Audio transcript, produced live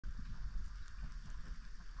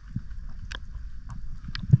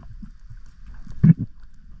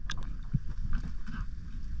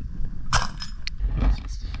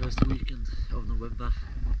November,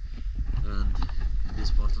 and in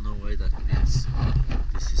this part of Norway that means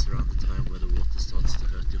this is around the time where the water starts to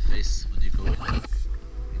hurt your face when you go in.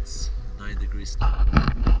 It's 9 degrees now.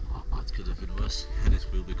 It could have been worse, and it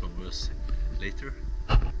will become worse later.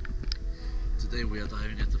 Today we are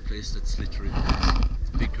diving at a place that's literally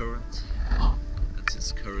a big current, and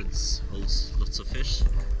since currents holds lots of fish,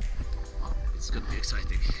 it's gonna be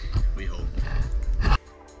exciting, we hope.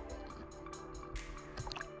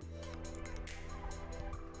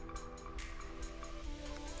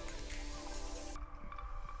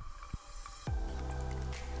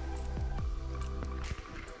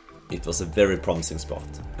 It was a very promising spot,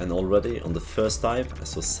 and already on the first dive I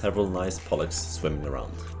saw several nice pollocks swimming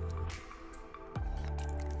around.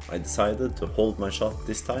 I decided to hold my shot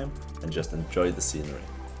this time and just enjoy the scenery.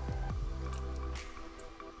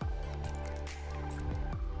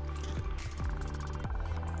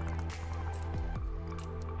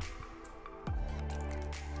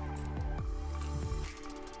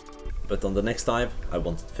 But on the next dive I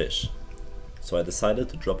wanted fish, so I decided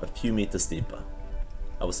to drop a few meters deeper.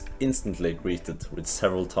 I was instantly greeted with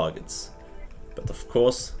several targets, but of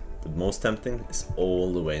course the most tempting is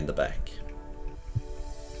all the way in the back.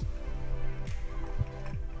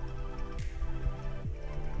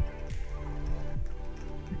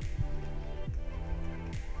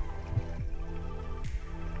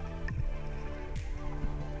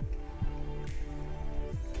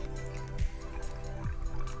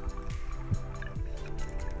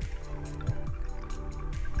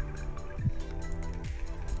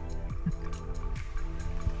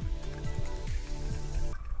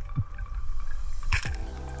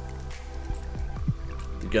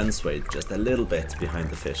 The gun swayed just a little bit behind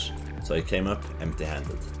the fish, so I came up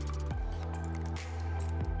empty-handed.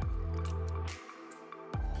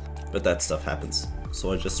 But that stuff happens,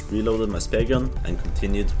 so I just reloaded my spear gun and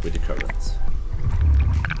continued with the current.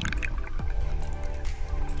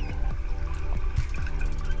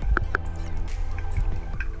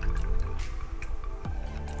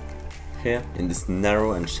 Here, in this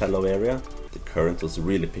narrow and shallow area, the current was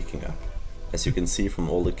really picking up, as you can see from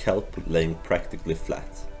all the kelp laying practically flat.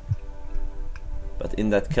 But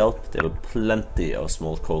in that kelp there were plenty of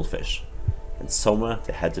small cold fish, and somewhere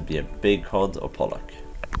there had to be a big cod or pollock.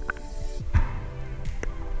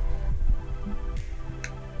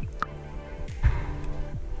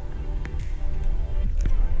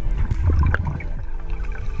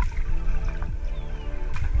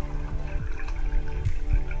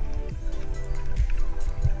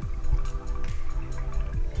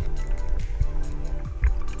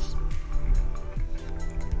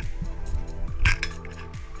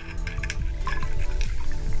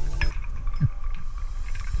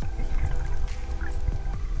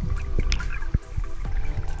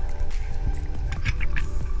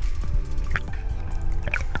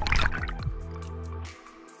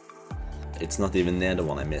 It's not even near the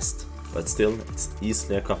one I missed, but still, it's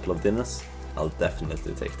easily a couple of dinners. I'll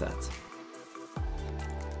definitely take that.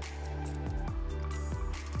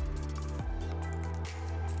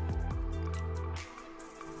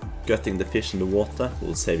 Gutting the fish in the water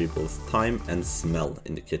will save you both time and smell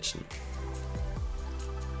in the kitchen.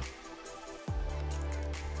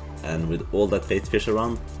 And with all that bait fish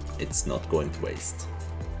around, it's not going to waste.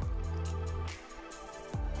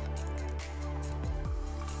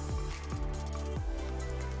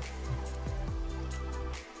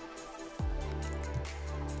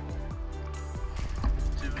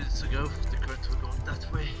 Ago, the current was going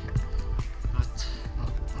that way, but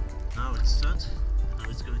now it's turned, now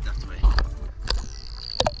it's going that way.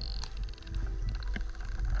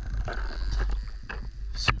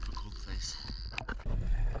 Super cold place.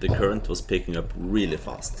 The current was picking up really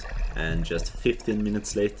fast, and just 15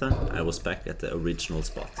 minutes later I was back at the original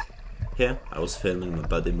spot. Here I was filming my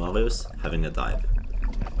buddy Marius having a dive.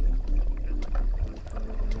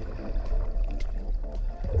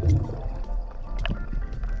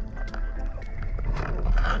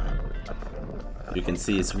 You can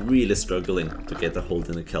see he's really struggling to get a hold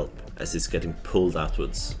in the kelp as he's getting pulled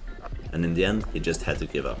outwards, and in the end he just had to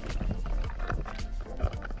give up.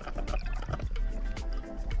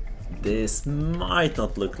 This might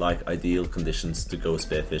not look like ideal conditions to go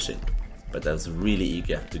spearfishing, but I was really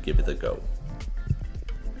eager to give it a go.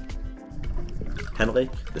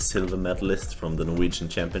 Henrik, the silver medalist from the Norwegian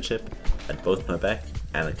championship, had both my back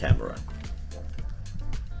and a camera.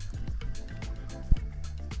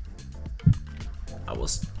 I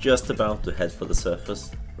was just about to head for the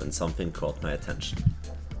surface when something caught my attention.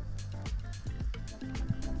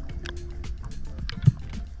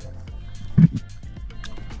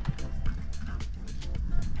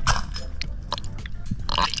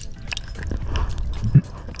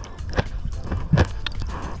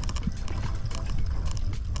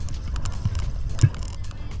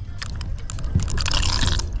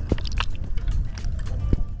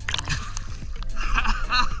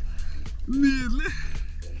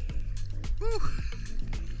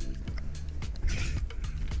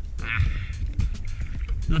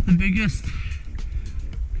 not the biggest,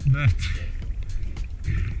 but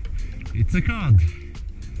it's a cod.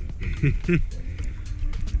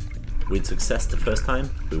 With success the first time,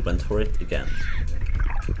 we went for it again.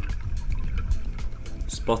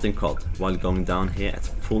 Spotting cod while going down here at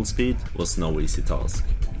full speed was no easy task.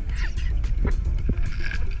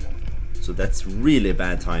 So that's really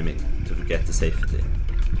bad timing to forget the safety.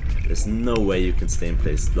 There's no way you can stay in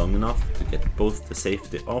place long enough to get both the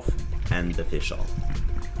safety off and the fish on.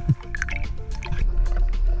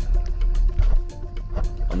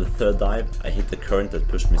 On the third dive, I hit the current that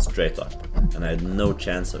pushed me straight up, and I had no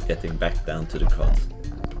chance of getting back down to the cod.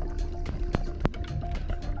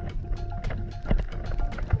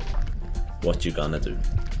 What you gonna do?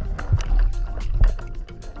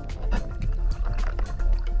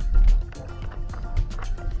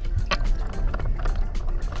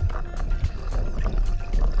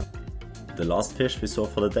 The last fish we saw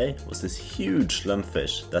for the day was this huge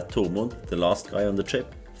lumpfish that Tormod, the last guy on the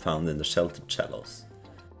trip, found in the sheltered shallows.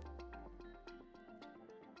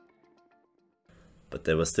 But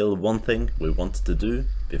there was still one thing we wanted to do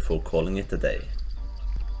before calling it a day.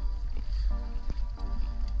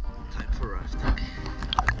 Time for rafting.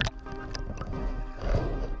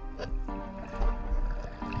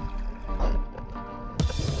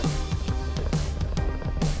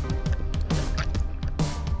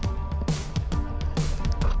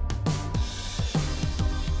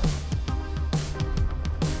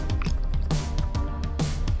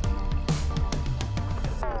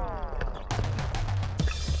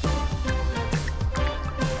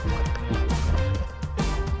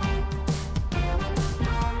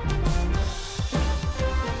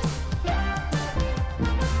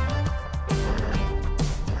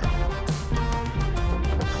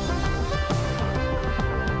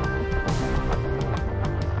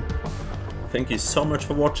 Thank you so much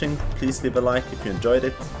for watching, please leave a like if you enjoyed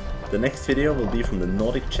it. The next video will be from the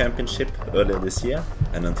Nordic Championship earlier this year,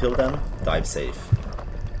 and until then, dive safe.